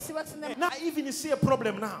Now I even see a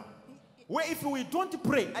problem now. Where if we don't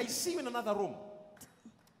pray, I see you in another room.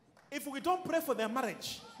 If we don't pray for their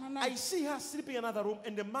marriage, I see her sleeping in another room,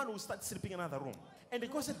 and the man will start sleeping in another room. And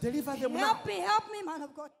God said, deliver them now. Help me, man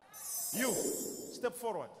of God. You, step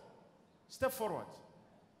forward. Step forward.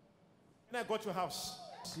 Can I go to your house?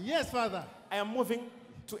 Yes, Father. I am moving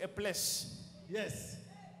to a place. Yes.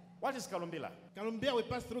 What is Kalumbila? Kalumbia, we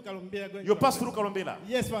pass through Kalumbia. You pass through Kalumbila?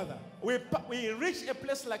 Yes, Father. We reach a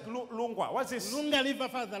place like Lungwa. What's this? Lunga River,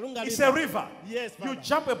 Father. Lunga It's River. a river. Yes, Father. You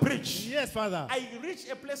jump a bridge. Yes, Father. I reach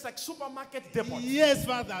a place like supermarket depot. Yes,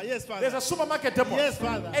 Father. Yes, Father. There's a supermarket depot. Yes,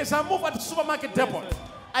 Father. As I move at the supermarket depot,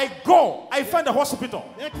 I find a hospital.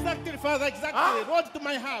 Exactly, Father. Exactly. Huh? Road to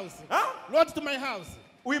my house. Huh? Road to my house.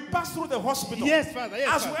 We pass through the hospital. Yes, Father. Yes,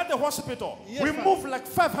 As Father. we're at the hospital, Yes, we Father. move like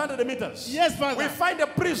 500 meters. Yes, Father. We find a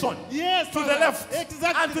prison. Yes, to Father. the left.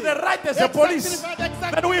 Exactly. And to the right there's a Exactly, police. Father.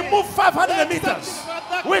 Exactly. Then we move 500 Exactly, meters.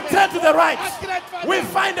 Father. We turn to the right. Accurate, Father. We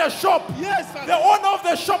find a shop. Yes, Father. The owner of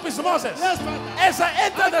the shop is Moses. Yes, Father. As I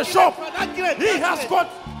enter the Accurate, shop, Father. Accurate, he has accurate. got.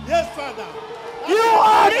 Yes, Father. You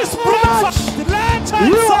are this prophet.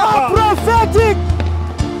 You are prophetic.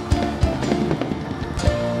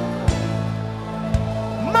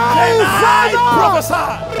 My father. Prophesy.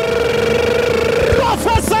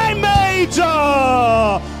 Prophesy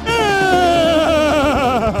major.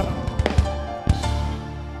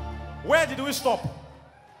 Where did we stop?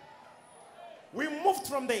 We moved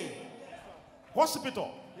from the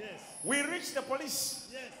hospital. Yes. We reached the police.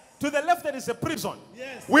 Yes. To the left there is a prison.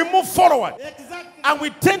 Yes. We move forward. Exactly. And we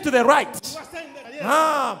turn to the right. You are saying that,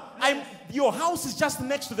 yes. Your house is just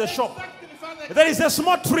next to the shop. Exactly, Father. There is a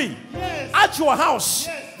small tree. Yes. At your house,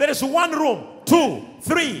 Yes. there is 1 room, 2,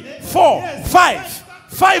 3, 4, Yes. 5.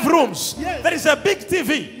 5 rooms. Yes. There is a big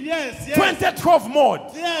TV. Yes. Yes. 2012 mode.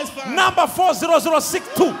 Yes, Father. Number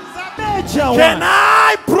 40062. Major Can one.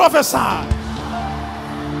 I prophesy?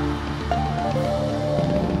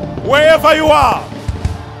 Wherever you are,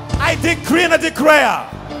 I decree and I declare,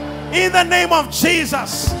 in the name of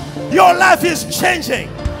Jesus, your life is changing.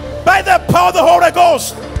 By the power of the Holy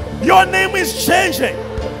Ghost, your name is changing.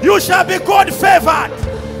 You shall be God favored.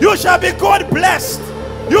 You shall be God blessed.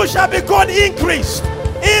 You shall be God increased.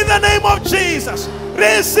 In the name of Jesus,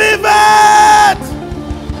 receive it.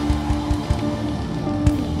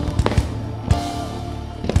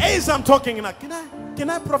 As I'm talking now, can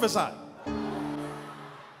I prophesy?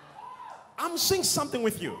 I'm saying something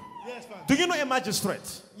with you. Yes, Father. Do you know a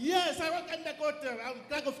magistrate? Yes, I work under court. I'm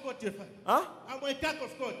clerk of court, Father. Huh? I'm a clerk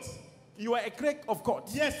of court. You are a clerk of court.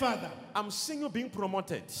 Yes, Father. I'm seeing you being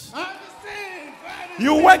promoted. I receive.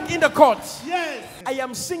 You work in the court. Yes. I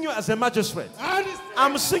am seeing you as a magistrate. I receive.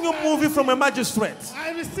 I'm seeing you moving from a magistrate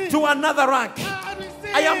I receive. to another rank. I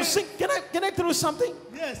receive. I am seeing. Can I tell you something?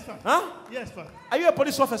 Yes, Father. Huh? Yes, Father. Are you a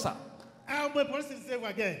police officer? I'm a police reserve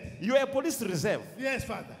again. You are a police reserve. Yes,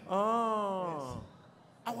 Father. Oh. Yes.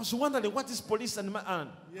 I was wondering what is police and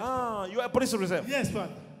Yes. you are a police reserve. Yes,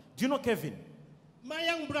 Father. Do you know Kevin? My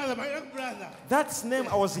young brother, my young brother. That's name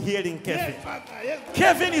I was hearing, Kevin. Yes, Father. Yes,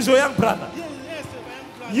 Kevin is your young brother. yes, yes, my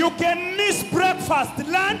young brother. You can miss breakfast,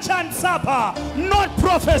 lunch, and supper. Not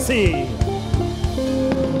prophecy.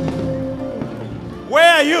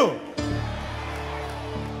 Where are you?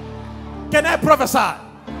 Can I prophesy?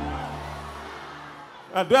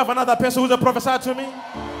 Do I have another person who's a prophesy to me?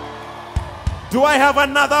 Do I have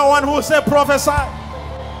another one who say prophesy?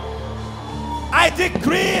 I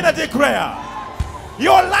decree and I declare,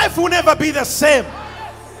 your life will never be the same.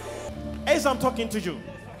 As I'm talking to you,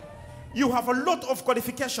 you have a lot of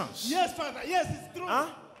qualifications. Yes, Father. Yes, it's true. Huh?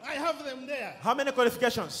 I have them there. How many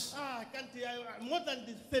qualifications? I can't more than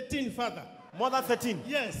 13, Father. More than 13.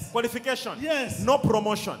 Yes. Qualification. Yes. No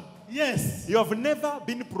promotion. Yes. You have never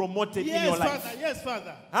been promoted in your Yes, life. Father. Yes,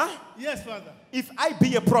 Father. Huh? Yes, Father. If I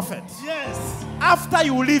be a prophet, Yes. after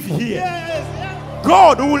you leave here, Yes. Yes.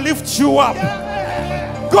 God will lift you up.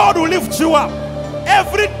 Yes. God will lift you up.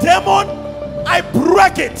 Every demon, I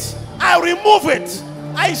break it. I remove it.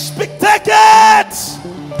 I speak, take it.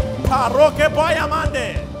 Paroke boy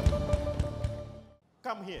Amande.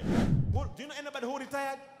 Come here. Do you know anybody who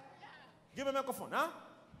retired? Give me a microphone, huh?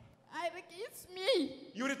 I think it's me.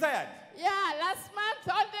 You retired? Yeah, last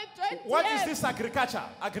month on the 20th. What is this agriculture?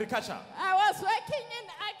 Agriculture. I was working in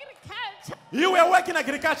agriculture. You were working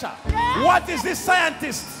agriculture. Yes. What is this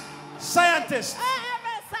scientist? Scientist. I am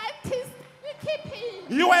a scientist. Wikipedia.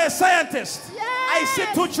 You are a scientist. Yes. I see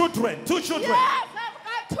 2 children. 2 children. Yes,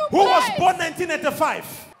 I've got 2 Who was boys. born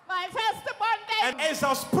 1985. My firstborn And as I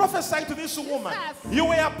was prophesying to this woman, Jesus. you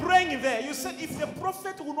were praying there. You said, if the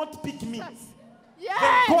prophet will not pick me,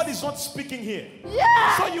 Yes. God is not speaking here.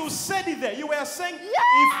 Yes. So you said it there. You were saying,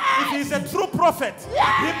 Yes. if he's a true prophet,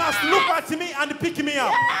 he must look at me and pick me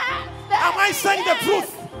up. Yes, Am I saying the yes.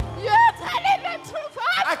 truth? You're telling the truth.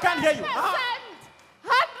 I can't hear you.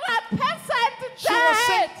 100% She was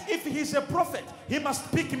saying, dead. if he's a prophet, he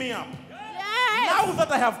must pick me up. Yes. Now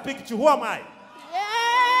that I have picked you, who am I?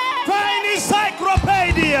 Yes. Fine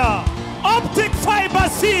encyclopedia, optic fiber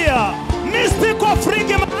seer, mystical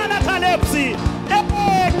freaky anatalepsy.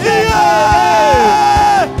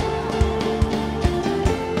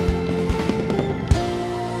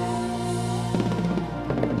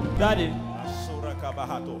 Daddy,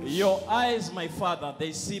 your eyes, my father,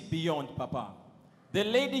 they see beyond, Papa. The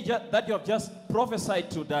lady that you have just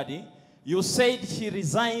prophesied to, Daddy, you said she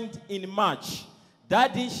resigned in March.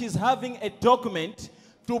 Daddy, she's having a document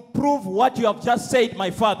to prove what you have just said,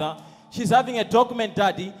 my father. She's having a document,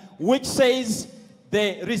 Daddy, which says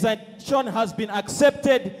the resignation has been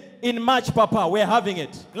accepted in March, Papa. We're having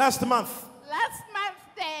it. Last month, Last month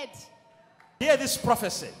dead. hear this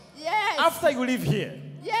prophecy. Yes. After you leave here,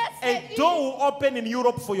 Yes. a it door is. will open in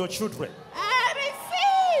Europe for your children. I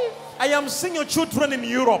receive. I am seeing your children in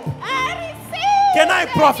Europe. I receive. Can I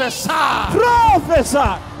Daddy. prophesy?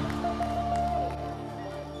 Professor.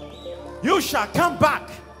 You shall come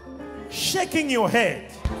back shaking your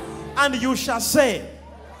head, and you shall say,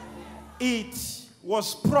 it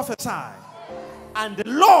was prophesied, and the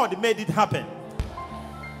Lord made it happen.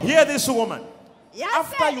 Hear this, woman. Yes,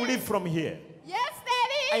 After Daddy. you leave from here, Yes,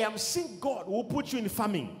 Daddy. I am seeing God will put you in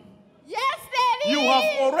farming. Yes, Daddy.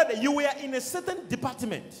 You were in a certain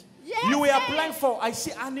department. Yes, You were Daddy. applying for, I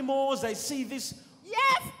see animals, I see this.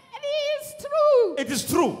 Yes, it is true. It is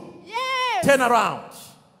true. Yes. Turn around.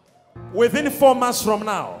 Within 4 months from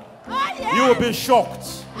now, Oh, yes. you will be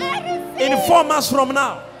shocked. I receive. In 4 months from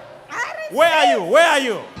now, I receive. where are you? Where are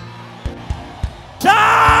you?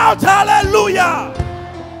 Shout hallelujah!